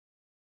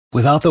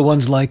Without the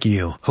ones like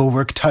you, who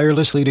work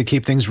tirelessly to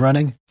keep things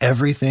running,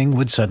 everything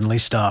would suddenly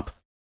stop.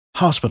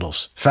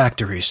 Hospitals,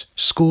 factories,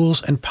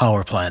 schools, and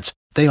power plants,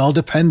 they all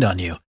depend on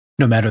you.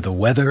 No matter the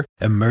weather,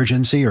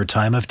 emergency, or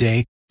time of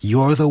day,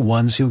 you're the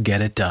ones who get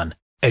it done.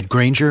 At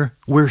Grainger,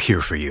 we're here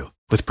for you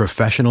with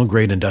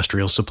professional-grade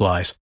industrial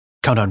supplies.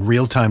 Count on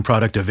real-time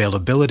product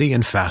availability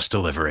and fast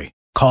delivery.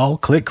 Call,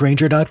 click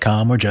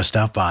Grainger.com, or just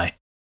stop by.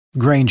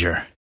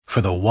 Grainger, for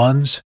the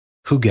ones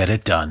who get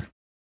it done.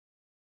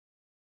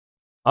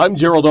 I'm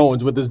Gerald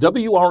Owens with this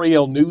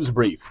WRAL News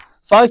Brief.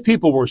 5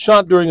 people were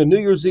shot during a New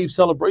Year's Eve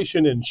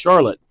celebration in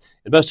Charlotte.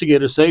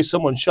 Investigators say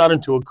someone shot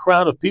into a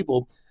crowd of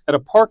people at a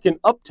park in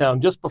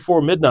Uptown just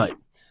before midnight.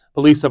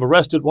 Police have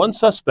arrested one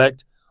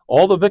suspect.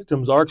 All the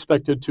victims are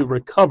expected to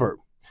recover.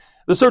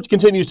 The search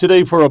continues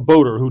today for a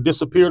boater who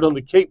disappeared on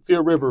the Cape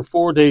Fear River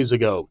 4 days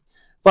ago.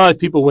 5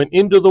 people went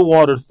into the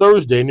water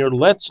Thursday near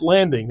Letts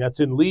Landing,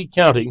 that's in Lee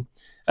County,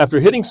 after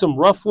hitting some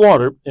rough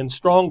water and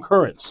strong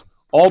currents.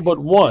 All but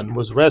one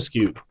was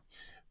rescued.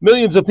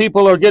 Millions of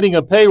people are getting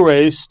a pay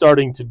raise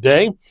starting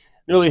today.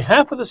 Nearly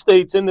half of the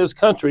states in this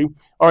country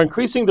are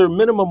increasing their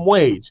minimum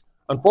wage.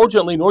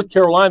 Unfortunately, North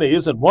Carolina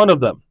isn't one of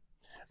them.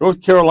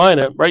 North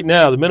Carolina, right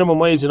now, the minimum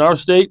wage in our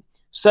state,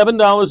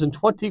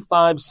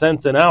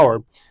 $7.25 an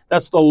hour.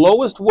 That's the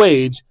lowest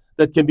wage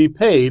that can be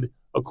paid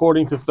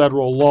according to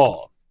federal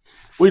law.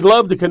 We'd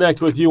love to connect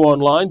with you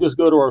online. Just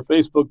go to our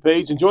Facebook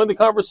page and join the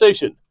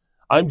conversation.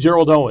 I'm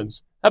Gerald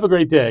Owens. Have a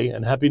great day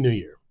and Happy New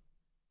Year.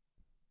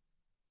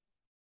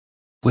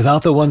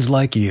 Without the ones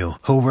like you,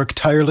 who work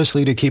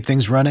tirelessly to keep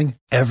things running,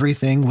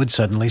 everything would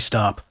suddenly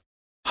stop.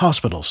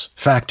 Hospitals,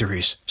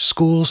 factories,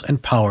 schools,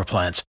 and power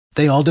plants,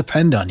 they all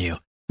depend on you.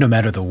 No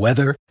matter the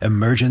weather,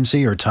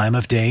 emergency, or time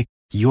of day,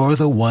 you're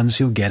the ones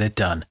who get it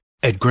done.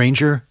 At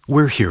Grainger,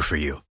 we're here for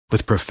you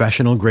with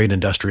professional-grade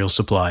industrial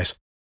supplies.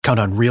 Count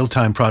on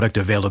real-time product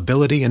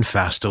availability and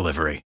fast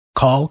delivery.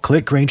 Call,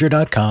 click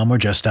Grainger.com, or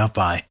just stop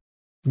by.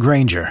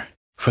 Grainger,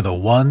 for the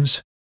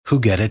ones who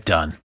get it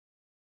done.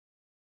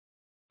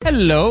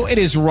 Hello, it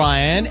is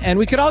Ryan, and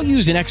we could all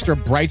use an extra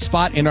bright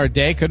spot in our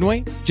day, couldn't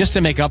we? Just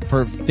to make up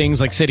for things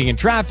like sitting in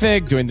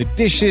traffic, doing the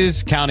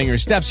dishes, counting your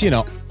steps,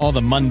 all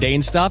the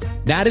mundane stuff.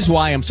 That is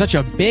why I'm such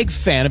a big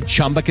fan of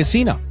Chumba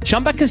Casino.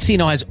 Chumba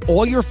Casino has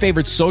all your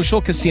favorite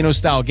social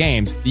casino-style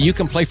games that you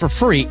can play for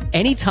free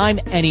anytime,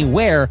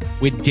 anywhere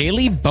with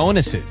daily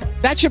bonuses.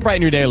 That should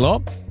brighten your day a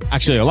little.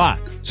 Actually, a lot.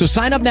 So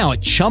sign up now at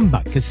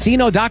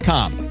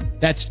ChumbaCasino.com.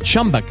 That's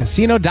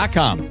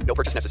ChumbaCasino.com. No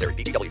purchase necessary.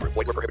 VGW Group.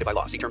 Void where prohibited by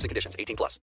law. See terms and conditions. 18+.